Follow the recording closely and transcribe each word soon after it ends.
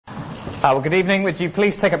Well, good evening. Would you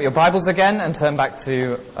please take up your Bibles again and turn back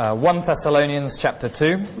to 1 Thessalonians chapter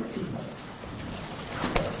 2.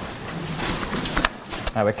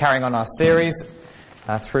 We're carrying on our series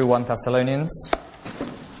through 1 Thessalonians.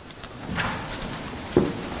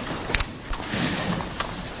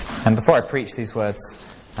 And before I preach these words,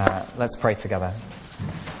 let's pray together.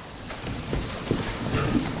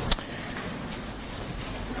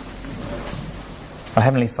 Our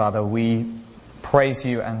Heavenly Father, we praise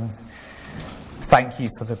you and thank you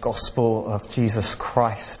for the gospel of Jesus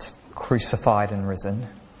Christ, crucified and risen.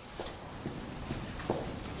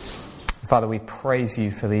 Father, we praise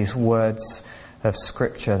you for these words of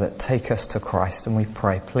Scripture that take us to Christ, and we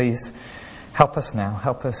pray, please help us now,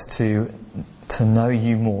 help us to know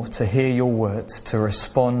you more, to hear your words, to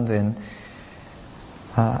respond in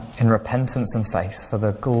repentance and faith for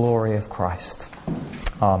the glory of Christ.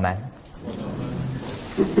 Amen.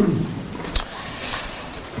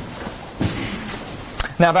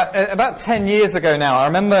 Now, about 10 years ago now, I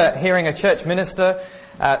remember hearing a church minister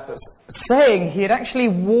saying he had actually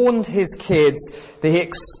warned his kids that he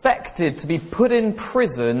expected to be put in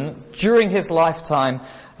prison during his lifetime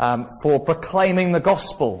for proclaiming the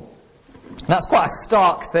gospel. And that's quite a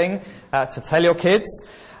stark thing to tell your kids.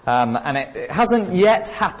 And it hasn't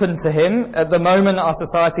yet happened to him. At the moment, our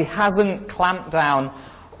society hasn't clamped down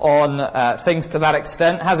on things to that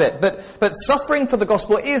extent, has it? But suffering for the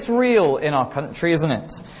gospel is real in our country, isn't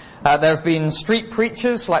it? There have been street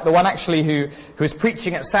preachers, like the one actually who was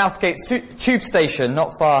preaching at Southgate Tube Station,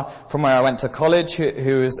 not far from where I went to college,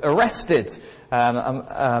 who was arrested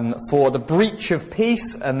for the breach of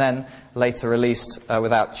peace and then later released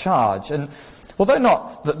without charge. And although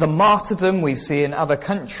not the martyrdom we see in other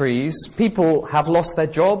countries, people have lost their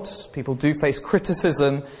jobs, people do face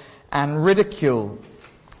criticism and ridicule.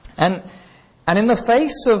 And in the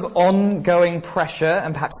face of ongoing pressure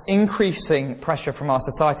and perhaps increasing pressure from our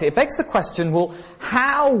society, it begs the question, well,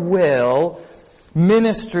 how will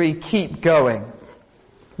ministry keep going?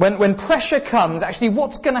 When pressure comes, actually,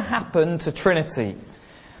 what's going to happen to Trinity?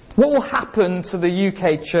 What will happen to the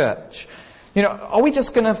UK church? You know, are we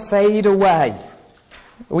just going to fade away?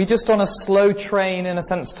 Are we just on a slow train, in a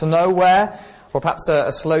sense, to nowhere? Or perhaps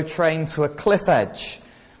a slow train to a cliff edge?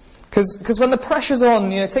 Because when the pressure's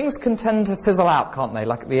on, you know, things can tend to fizzle out, can't they?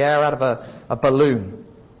 Like the air out of a balloon.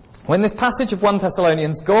 When this passage of 1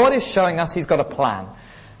 Thessalonians, God is showing us He's got a plan.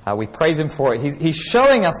 We praise Him for it. He's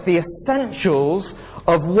showing us the essentials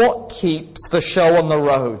of what keeps the show on the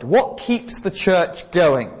road. What keeps the church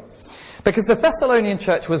going. Because the Thessalonian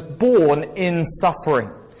church was born in suffering.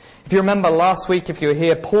 If you remember last week, if you were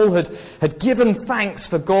here, Paul had given thanks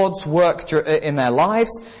for God's work in their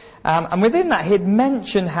lives. And within that, he had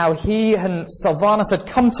mentioned how he and Silvanus had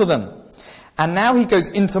come to them. And now he goes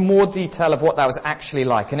into more detail of what that was actually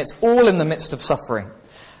like. And it's all in the midst of suffering.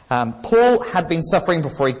 Paul had been suffering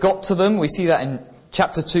before he got to them. We see that in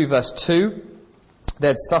chapter 2, verse 2. They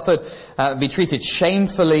had suffered, been treated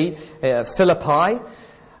shamefully at Philippi.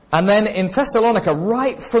 And then in Thessalonica,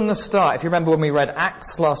 right from the start, if you remember when we read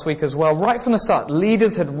Acts last week as well, right from the start,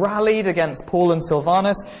 leaders had rallied against Paul and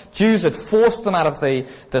Silvanus. Jews had forced them out of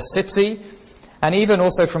the city. And even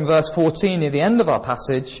also from verse 14, near the end of our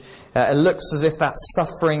passage, it looks as if that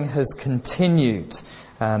suffering has continued.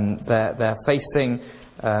 They're facing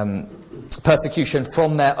persecution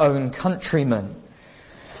from their own countrymen.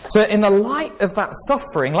 So in the light of that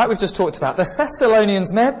suffering, like we've just talked about, the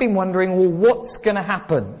Thessalonians may have been wondering, well, what's going to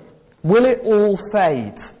happen? Will it all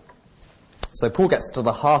fade? So Paul gets to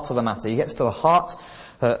the heart of the matter. He gets to the heart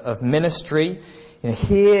of ministry. You know,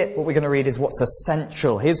 here, what we're going to read is what's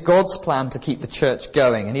essential. Here's God's plan to keep the church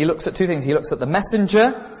going. And he looks at two things. He looks at the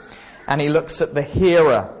messenger and he looks at the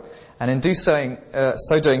hearer. And in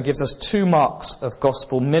so doing, gives us two marks of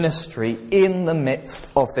gospel ministry in the midst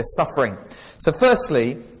of this suffering. So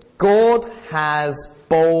firstly, God has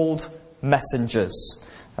bold messengers.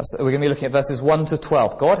 We're going to be looking at verses 1 to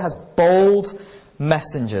 12. God has bold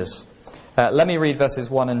messengers. Let me read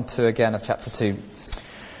verses 1 and 2 again of chapter 2.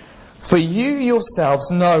 For you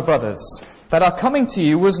yourselves know, brothers, that our coming to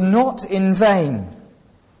you was not in vain.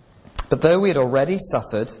 But though we had already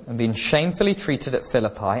suffered and been shamefully treated at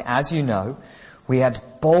Philippi, as you know, we had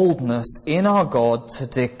boldness in our God to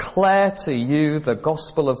declare to you the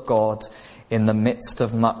gospel of God in the midst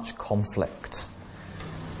of much conflict.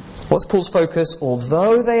 What's Paul's focus?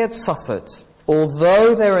 Although they had suffered,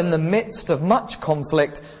 although they're in the midst of much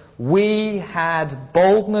conflict, we had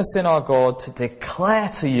boldness in our God to declare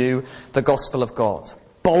to you the gospel of God.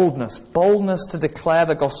 Boldness to declare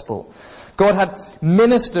the gospel. God had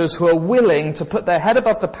ministers who are willing to put their head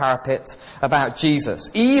above the parapet about Jesus.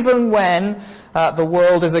 Even when the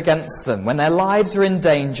world is against them, when their lives are in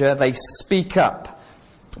danger, they speak up.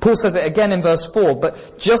 Paul says it again in verse 4,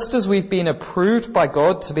 but just as we've been approved by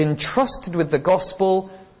God to be entrusted with the gospel,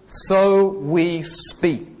 so we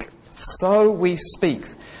speak. So we speak.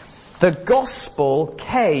 The gospel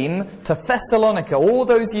came to Thessalonica all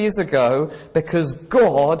those years ago because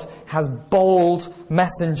God has bold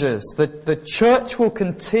messengers. The church will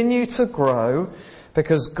continue to grow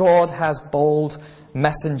because God has bold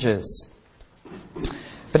messengers.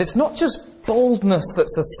 But it's not just boldness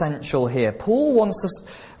that's essential here. Paul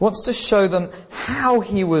wants to show them how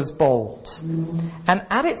he was bold. And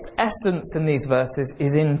at its essence in these verses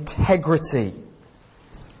is integrity.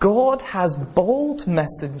 God has bold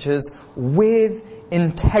messengers with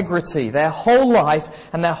integrity. Their whole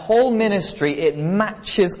life and their whole ministry, it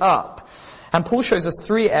matches up. And Paul shows us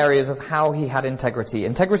three areas of how he had integrity.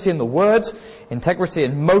 Integrity in the word, integrity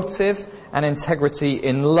in motive, and integrity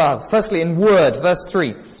in love. Firstly, in word, verse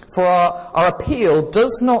 3. For our appeal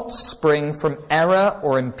does not spring from error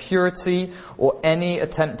or impurity or any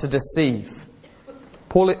attempt to deceive.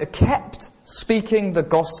 Paul kept speaking the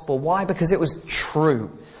gospel. Why? Because it was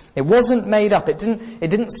true. It wasn't made up. It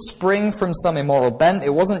didn't spring from some immoral bent. It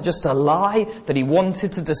wasn't just a lie that he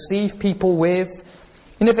wanted to deceive people with.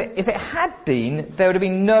 And if it had been, there would have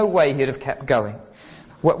been no way he'd have kept going.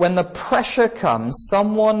 When the pressure comes,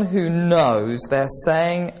 someone who knows they're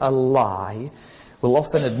saying a lie will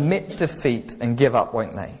often admit defeat and give up,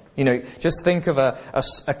 won't they? You know, just think of a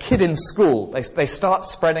kid in school. They start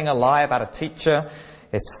spreading a lie about a teacher.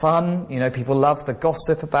 It's fun, you know, people love the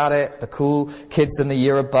gossip about it. The cool kids in the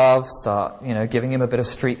year above start, you know, giving him a bit of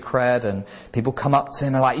street cred, and people come up to him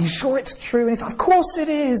and are like, you sure it's true? And he's like, of course it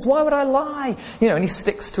is, why would I lie? You know, and he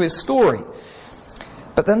sticks to his story.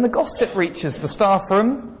 But then the gossip reaches the staff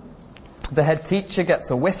room, the head teacher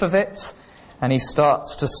gets a whiff of it, and he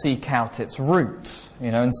starts to seek out its root.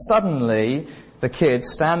 You know, and suddenly the kid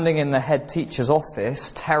standing in the head teacher's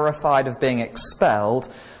office, terrified of being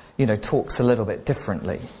expelled, you know, talks a little bit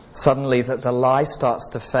differently. Suddenly the lie starts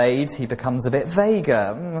to fade. He becomes a bit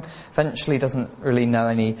vaguer. Eventually doesn't really know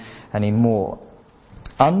any more.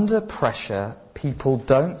 Under pressure, people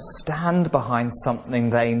don't stand behind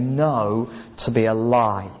something they know to be a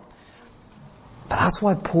lie. But that's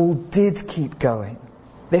why Paul did keep going.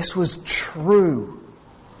 This was true.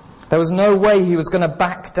 There was no way he was going to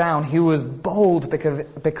back down. He was bold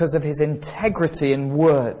because of his integrity in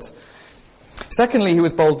word. Secondly, he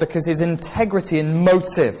was bold because his integrity in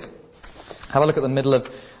motive. Have a look at the middle of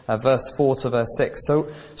verse 4 to verse 6.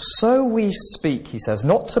 So we speak, he says,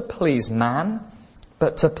 not to please man,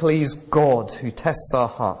 but to please God, who tests our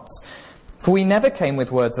hearts. For we never came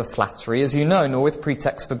with words of flattery, as you know, nor with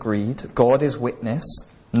pretext for greed. God is witness.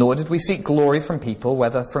 Nor did we seek glory from people,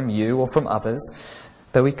 whether from you or from others,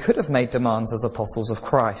 though we could have made demands as apostles of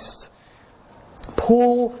Christ.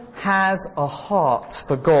 Paul has a heart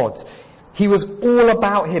for God. He was all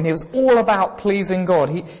about him. He was all about pleasing God.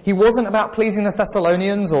 He wasn't about pleasing the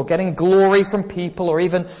Thessalonians or getting glory from people or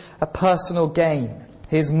even a personal gain.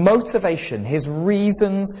 His motivation, his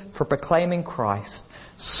reasons for proclaiming Christ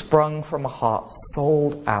sprung from a heart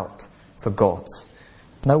sold out for God.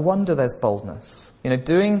 No wonder there's boldness. You know,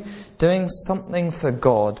 doing something for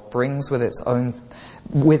God brings with it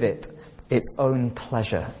its own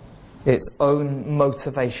pleasure, its own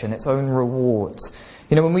motivation, its own rewards.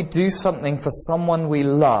 You know, when we do something for someone we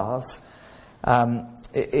love,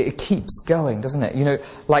 it keeps going, doesn't it? You know,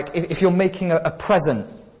 like if you're making a present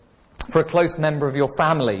for a close member of your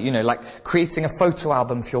family, you know, like creating a photo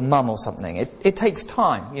album for your mum or something, it takes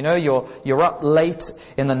time. You know, you're up late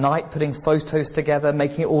in the night putting photos together,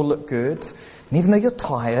 making it all look good. And even though you're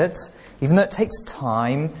tired, even though it takes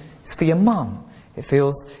time, it's for your mum. It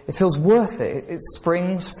feels worth it. It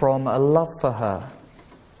springs from a love for her.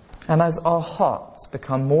 And as our hearts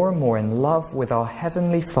become more and more in love with our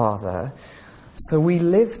Heavenly Father, so we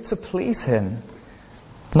live to please Him,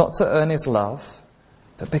 not to earn His love,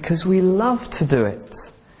 but because we love to do it.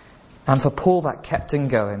 And for Paul, that kept him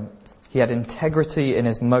going. He had integrity in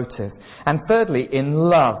his motive. And thirdly, in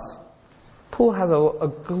love. Paul has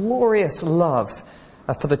a glorious love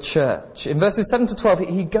for the church. In verses 7 to 12,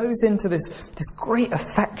 he goes into this great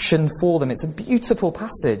affection for them. It's a beautiful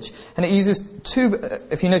passage. And it uses two,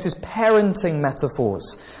 if you notice, parenting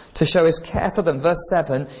metaphors to show his care for them. Verse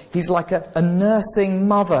 7, he's like a nursing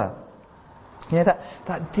mother. You know,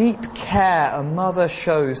 that deep care a mother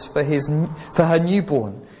shows for her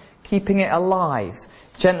newborn, keeping it alive,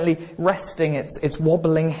 gently resting its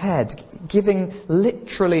wobbling head, giving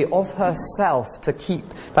literally of herself to keep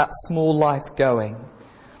that small life going.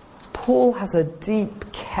 Paul has a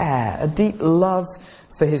deep care, a deep love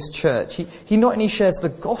for his church. He not only shares the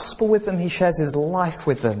gospel with them, he shares his life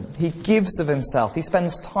with them. He gives of himself. He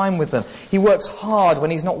spends time with them. He works hard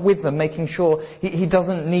when he's not with them, making sure he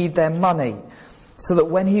doesn't need their money. So that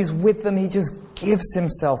when he's with them, he just gives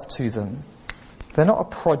himself to them. They're not a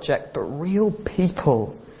project, but real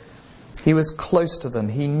people. He was close to them.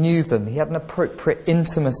 He knew them. He had an appropriate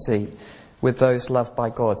intimacy with those loved by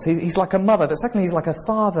God. So he's like a mother, but secondly, he's like a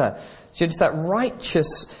father. Just that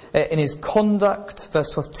righteous in his conduct, verse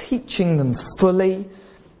 12, teaching them fully,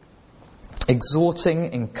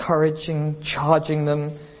 exhorting, encouraging, charging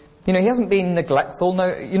them. He hasn't been neglectful.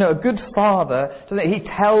 No, a good father, he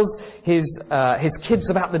tells his kids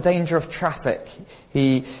about the danger of traffic.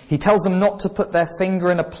 He tells them not to put their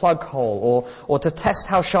finger in a plug hole or to test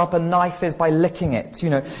how sharp a knife is by licking it.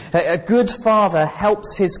 A good father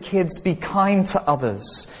helps his kids be kind to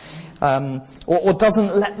others. Or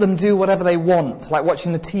doesn't let them do whatever they want, like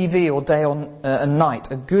watching the TV all day and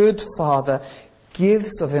night. A good father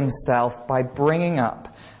gives of himself by bringing up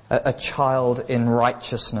a child in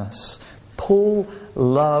righteousness. Paul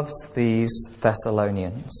loves these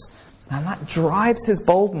Thessalonians. And that drives his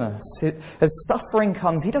boldness. As suffering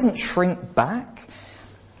comes, he doesn't shrink back.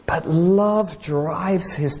 But love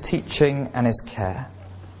drives his teaching and his care.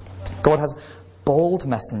 God has bold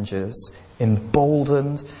messengers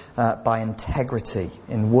emboldened by integrity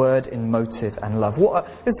in word, in motive and love.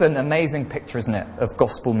 This is an amazing picture, isn't it, of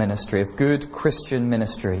gospel ministry, of good Christian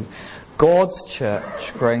ministry. God's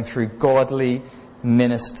church growing through godly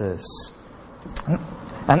ministers.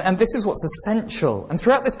 And this is what's essential. And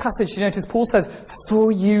throughout this passage, you notice Paul says,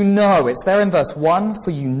 for you know. It's there in verse 1,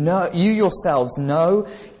 for you know, you yourselves know.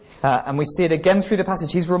 And we see it again through the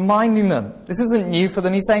passage. He's reminding them. This isn't new for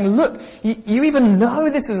them. He's saying, look, you even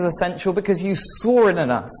know this is essential because you saw it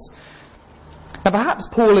in us. Now perhaps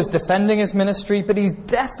Paul is defending his ministry, but he's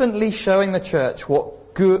definitely showing the church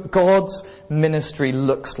what God's ministry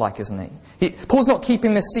looks like, isn't he? Paul's not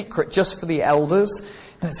keeping this secret just for the elders.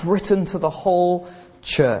 And it's written to the whole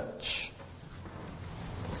church.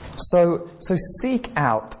 So seek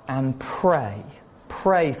out and pray.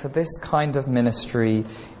 Pray for this kind of ministry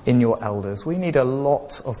in your elders. We need a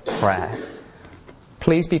lot of prayer.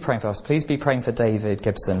 Please be praying for us. Please be praying for David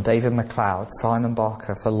Gibson, David MacLeod, Simon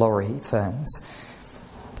Barker, for Laurie Ferns.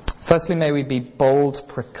 Firstly, may we be bold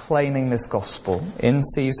proclaiming this gospel in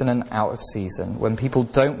season and out of season, when people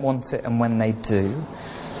don't want it and when they do.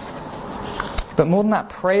 But more than that,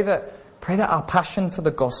 pray that our passion for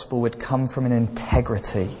the gospel would come from an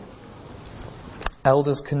integrity.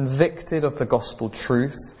 Elders convicted of the gospel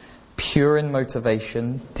truth, pure in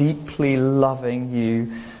motivation, deeply loving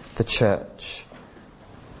you, the church.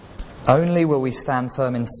 Only will we stand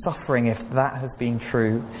firm in suffering if that has been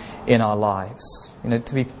true in our lives.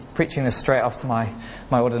 To be preaching this straight after my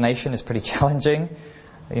ordination is pretty challenging.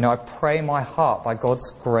 I pray my heart, by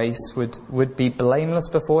God's grace, would be blameless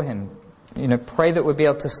before Him. Pray that we'd be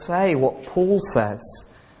able to say what Paul says.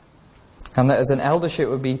 And that as an eldership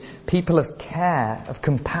would be people of care, of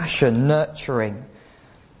compassion, nurturing.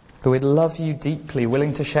 That we'd love you deeply,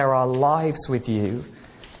 willing to share our lives with you,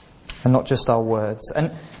 and not just our words.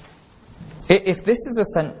 And if this is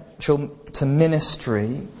essential to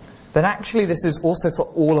ministry, then actually this is also for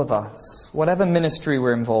all of us. Whatever ministry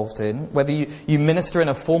we're involved in, whether you minister in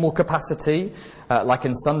a formal capacity, like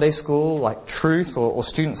in Sunday school, like Truth or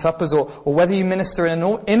student suppers, or whether you minister in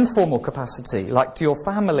an informal capacity, like to your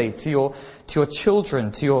family, to your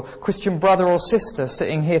children, to your Christian brother or sister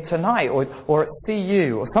sitting here tonight, or at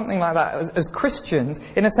CU, or something like that. As Christians,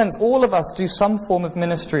 in a sense, all of us do some form of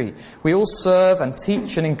ministry. We all serve and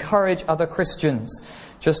teach and encourage other Christians,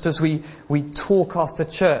 just as we talk after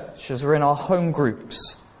church, as we're in our home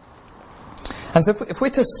groups. And so if we're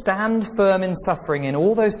to stand firm in suffering in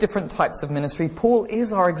all those different types of ministry, Paul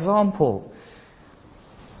is our example.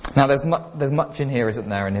 Now there's much in here, isn't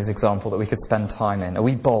there, in his example that we could spend time in. Are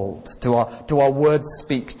we bold? Do our words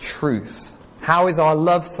speak truth? How is our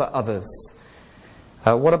love for others?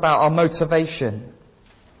 What about our motivation?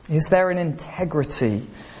 Is there an integrity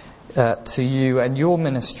to you and your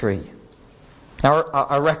ministry? Now,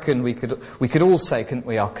 I reckon we could all say, couldn't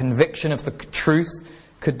we, our conviction of the truth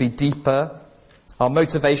could be deeper, our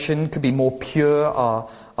motivation could be more pure,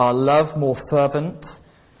 our love more fervent.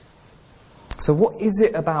 So what is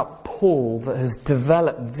it about Paul that has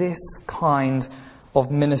developed this kind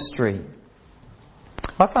of ministry?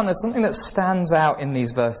 I found there's something that stands out in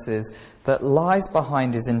these verses that lies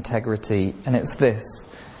behind his integrity, and it's this.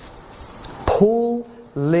 Paul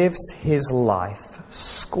lives his life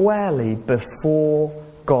squarely before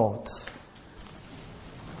God.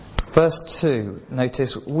 Verse 2,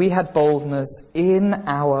 notice, we had boldness in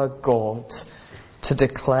our God to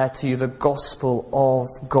declare to you the gospel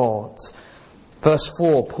of God. Verse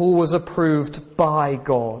 4, Paul was approved by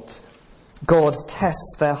God. God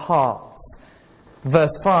tests their hearts.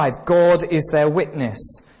 Verse 5, God is their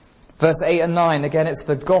witness. Verse 8 and 9, again it's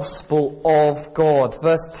the gospel of God.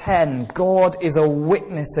 Verse 10, God is a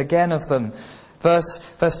witness again of them.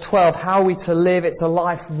 Verse 12, how are we to live? It's a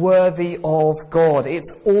life worthy of God.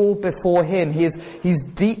 It's all before him. He's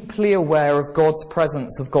deeply aware of God's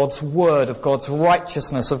presence, of God's word, of God's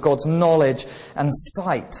righteousness, of God's knowledge and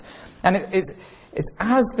sight. And it's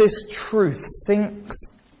as this truth sinks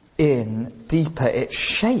in deeper, it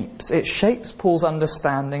shapes Paul's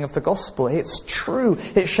understanding of the gospel. It's true.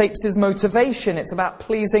 It shapes his motivation. It's about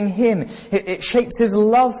pleasing him. It shapes his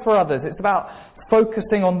love for others. It's about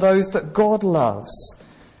focusing on those that God loves.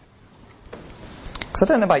 Because I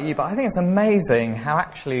don't know about you, but I think it's amazing how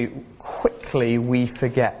actually quickly we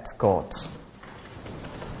forget God.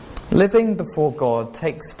 Living before God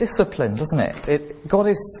takes discipline, doesn't it? God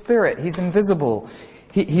is spirit. He's invisible.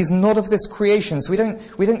 He's not of this creation, so we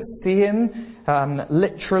don't see him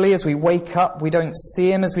literally as we wake up. We don't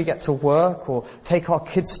see him as we get to work or take our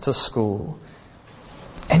kids to school.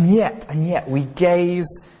 And yet we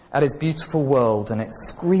gaze at his beautiful world and it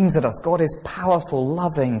screams at us. God is powerful,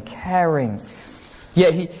 loving, caring.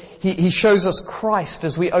 Yet he shows us Christ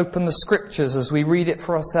as we open the scriptures, as we read it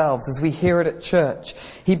for ourselves, as we hear it at church.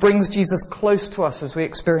 He brings Jesus close to us as we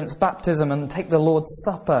experience baptism and take the Lord's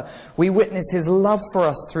Supper. We witness his love for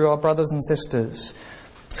us through our brothers and sisters.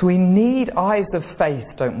 So we need eyes of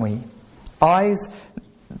faith, don't we? Eyes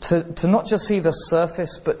to not just see the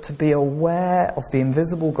surface, but to be aware of the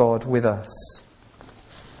invisible God with us.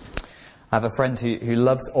 I have a friend who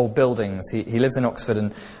loves old buildings. He lives in Oxford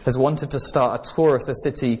and has wanted to start a tour of the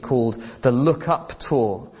city called the Look Up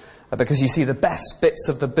Tour. Because you see the best bits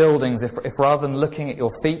of the buildings if rather than looking at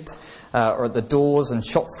your feet or at the doors and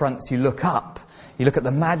shop fronts, you look up. You look at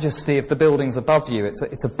the majesty of the buildings above you.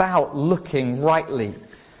 It's about looking rightly.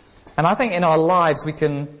 And I think in our lives we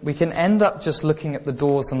can end up just looking at the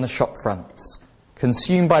doors and the shop fronts.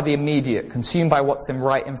 Consumed by the immediate, consumed by what's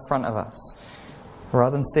right in front of us.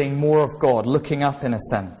 Rather than seeing more of God, looking up in a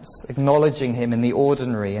sense, acknowledging him in the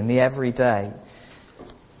ordinary, in the everyday.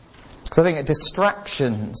 Because I think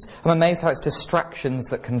distractions, I'm amazed how it's distractions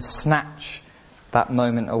that can snatch that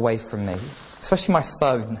moment away from me. Especially my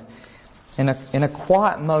phone. In a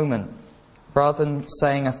quiet moment, rather than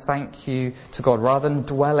saying a thank you to God, rather than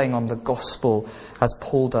dwelling on the gospel as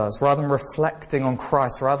Paul does, rather than reflecting on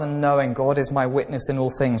Christ, rather than knowing God is my witness in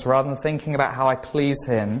all things, rather than thinking about how I please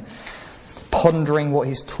him, pondering what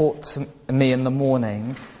he's taught to me in the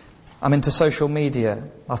morning, I'm into social media.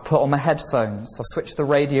 I've put on my headphones. I've switched the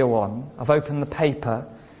radio on. I've opened the paper.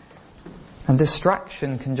 And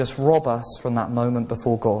distraction can just rob us from that moment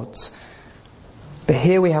before God. But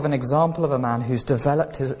here we have an example of a man who's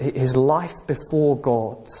developed his life before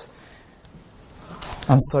God.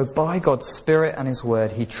 And so by God's Spirit and his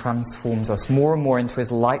word, he transforms us more and more into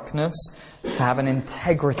his likeness, to have an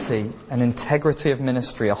integrity of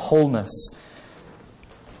ministry, a wholeness.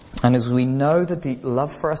 And as we know the deep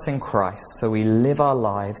love for us in Christ, so we live our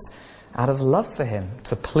lives out of love for him,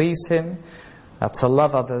 to please him, to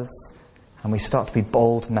love others, and we start to be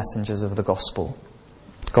bold messengers of the gospel.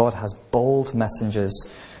 God has bold messengers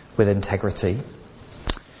with integrity.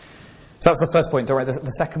 So that's the first point. Don't worry, the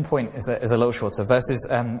second point is a little shorter. Verses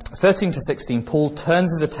 13 to 16, Paul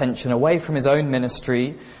turns his attention away from his own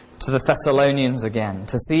ministry to the Thessalonians again,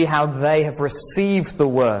 to see how they have received the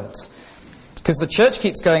word. Because the church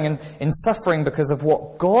keeps going in suffering because of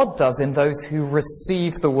what God does in those who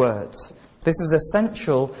receive the word. This is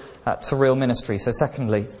essential to real ministry. So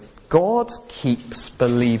secondly, God keeps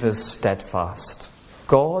believers steadfast.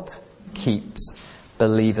 God keeps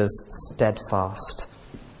believers steadfast.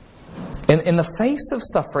 In the face of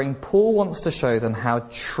suffering, Paul wants to show them how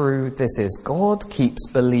true this is. God keeps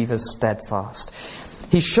believers steadfast.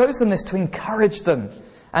 He shows them this to encourage them.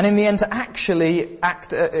 And in the end, to actually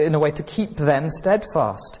act in a way to keep them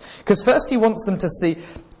steadfast. Because first he wants them to see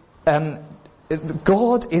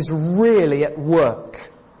God is really at work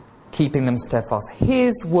keeping them steadfast.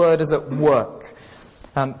 His word is at work.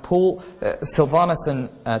 Paul, Silvanus and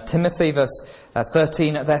Timothy, verse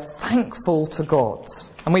 13, they're thankful to God.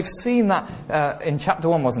 And we've seen that in chapter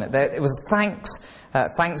 1, wasn't it? It was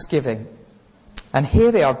thanksgiving. And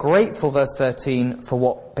here they are grateful, verse 13, for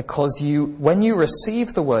what? Because when you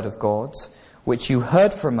receive the word of God, which you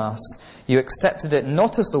heard from us, you accepted it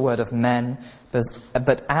not as the word of men,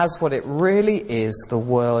 but as what it really is, the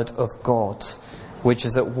word of God, which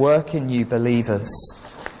is at work in you believers.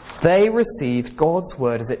 They received God's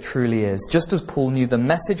word as it truly is. Just as Paul knew the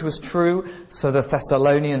message was true, so the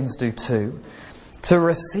Thessalonians do too. To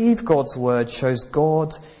receive God's word shows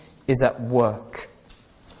God is at work.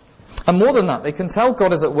 And more than that, they can tell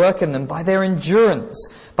God is at work in them by their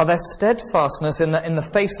endurance, by their steadfastness in the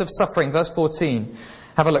face of suffering. Verse 14.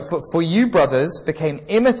 Have a look. For you, brothers, became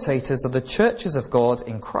imitators of the churches of God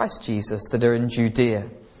in Christ Jesus that are in Judea.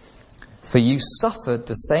 For you suffered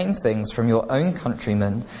the same things from your own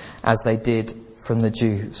countrymen as they did from the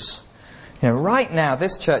Jews. Right now,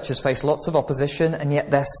 this church has faced lots of opposition, and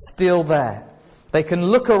yet they're still there. They can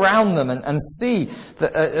look around them and see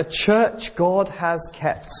that a church God has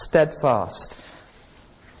kept steadfast.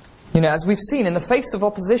 As we've seen, in the face of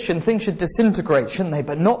opposition, things should disintegrate, shouldn't they?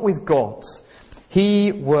 But not with God.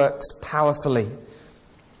 He works powerfully.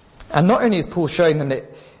 And not only is Paul showing them that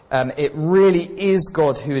it really is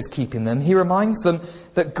God who is keeping them, he reminds them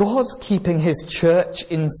that God's keeping his church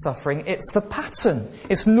in suffering. It's the pattern.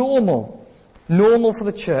 It's normal. Normal for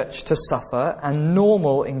the church to suffer, and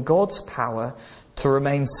normal in God's power to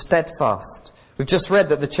remain steadfast. We've just read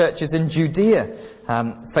that the churches in Judea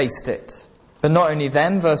faced it. But not only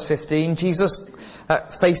them, verse 15, Jesus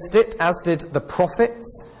faced it, as did the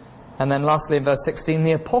prophets. And then lastly in verse 16,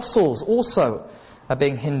 the apostles also are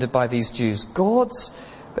being hindered by these Jews. God's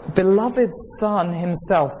beloved Son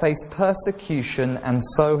himself faced persecution, and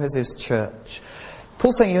so has his church.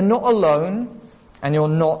 Paul's saying you're not alone and you're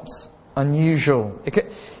not unusual.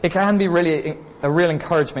 It can be really a real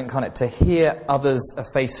encouragement, can't it, to hear others are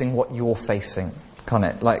facing what you're facing, can't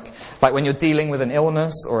it? Like when you're dealing with an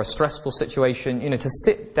illness or a stressful situation, to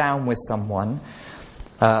sit down with someone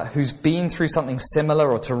who's been through something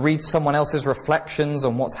similar, or to read someone else's reflections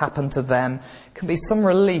on what's happened to them, can be some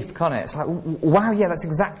relief, can't it? It's like, wow, yeah, that's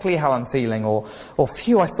exactly how I'm feeling, or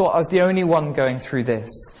phew, I thought I was the only one going through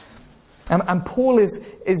this. And Paul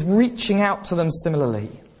is reaching out to them similarly.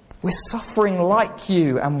 We're suffering like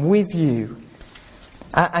you and with you.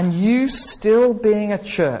 And you still being a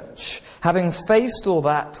church, having faced all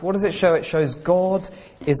that, what does it show? It shows God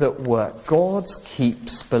is at work. God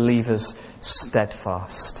keeps believers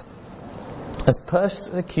steadfast. As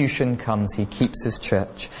persecution comes, he keeps his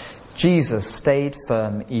church. Jesus stayed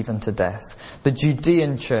firm even to death. The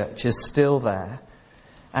Judean church is still there.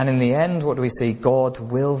 And in the end, what do we see? God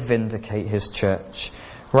will vindicate his church.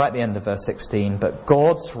 Right at the end of verse 16, but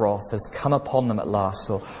God's wrath has come upon them at last,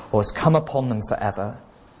 or has come upon them forever.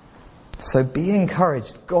 So be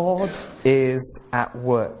encouraged. God is at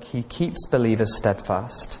work. He keeps believers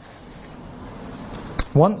steadfast.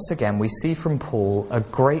 Once again, we see from Paul a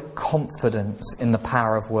great confidence in the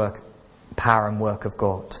power and work of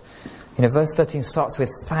God. Verse 13 starts with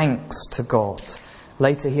thanks to God.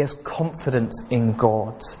 Later, he has confidence in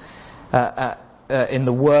God, in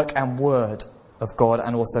the work and word of God,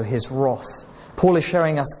 and also his wrath. Paul is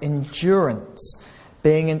showing us endurance.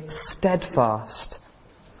 Being steadfast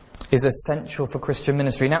is essential for Christian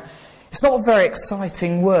ministry. Now, it's not a very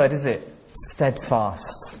exciting word, is it?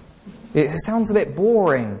 Steadfast. It sounds a bit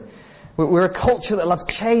boring. We're a culture that loves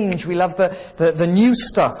change. We love the new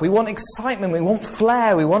stuff. We want excitement. We want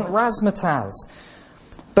flair. We want razzmatazz.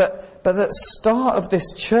 But at the start of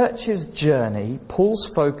this church's journey, Paul's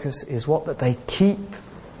focus is that they keep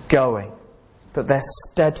going. That they're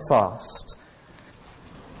steadfast.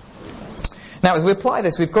 Now, as we apply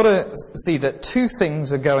this, we've got to see that two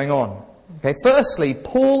things are going on. Okay, firstly,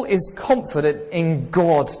 Paul is confident in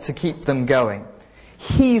God to keep them going.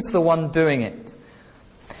 He's the one doing it.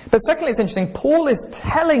 But secondly, it's interesting, Paul is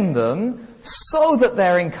telling them so that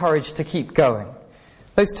they're encouraged to keep going.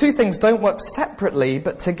 Those two things don't work separately,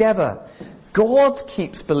 but together. God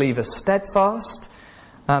keeps believers steadfast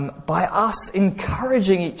by us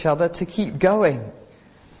encouraging each other to keep going.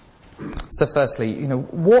 So firstly,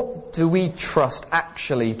 what do we trust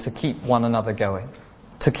actually to keep one another going?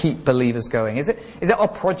 To keep believers going? Is it our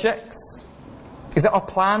projects? Is it our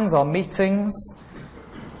plans, our meetings?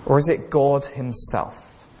 Or is it God himself?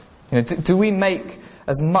 Do we make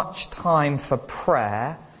as much time for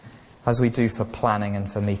prayer as we do for planning and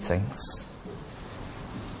for meetings?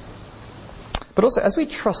 But also, as we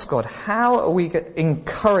trust God, how are we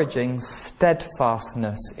encouraging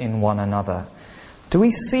steadfastness in one another? Do we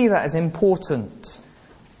see that as important?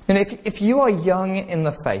 If you are young in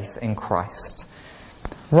the faith in Christ,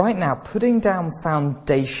 right now, putting down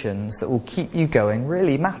foundations that will keep you going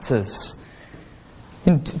really matters.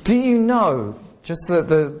 Do you know just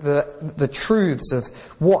the truths of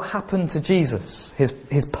what happened to Jesus,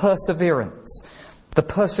 his perseverance, the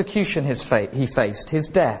persecution he faced, his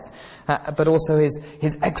death, but also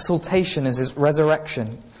his exaltation as his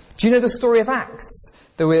resurrection. Do you know the story of Acts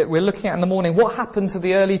that we're looking at in the morning? What happened to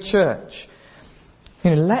the early church?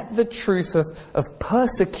 Let the truth of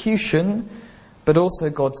persecution, but also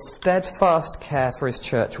God's steadfast care for his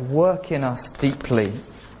church, work in us deeply.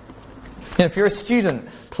 If you're a student,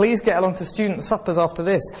 please get along to student suppers after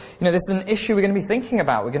this. This is an issue we're going to be thinking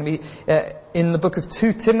about. We're going to be in the book of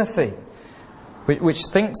 2 Timothy, which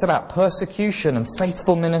thinks about persecution and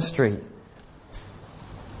faithful ministry.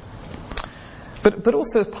 But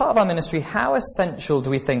also as part of our ministry, how essential do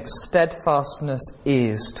we think steadfastness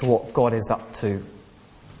is to what God is up to?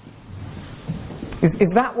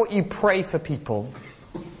 Is that what you pray for people?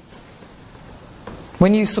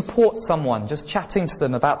 When you support someone, just chatting to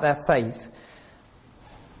them about their faith,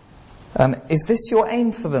 is this your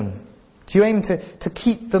aim for them? Do you aim to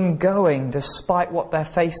keep them going despite what they're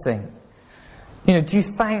facing? Do you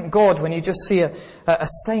thank God when you just see a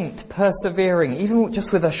saint persevering, even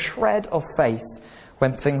just with a shred of faith,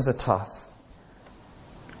 when things are tough?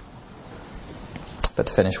 But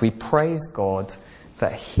to finish, we praise God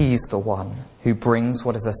that he's the one who brings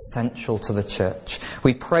what is essential to the church.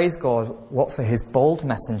 We praise God for his bold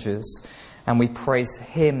messengers, and we praise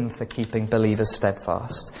him for keeping believers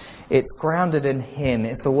steadfast. It's grounded in him.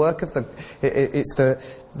 It's the work of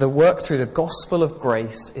the work through the gospel of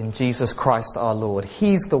grace in Jesus Christ our Lord.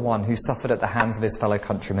 He's the one who suffered at the hands of his fellow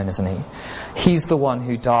countrymen, isn't he? He's the one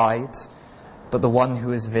who died, but the one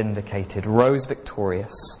who is vindicated, rose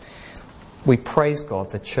victorious. We praise God.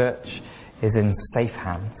 The church is in safe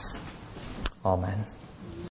hands. Amen.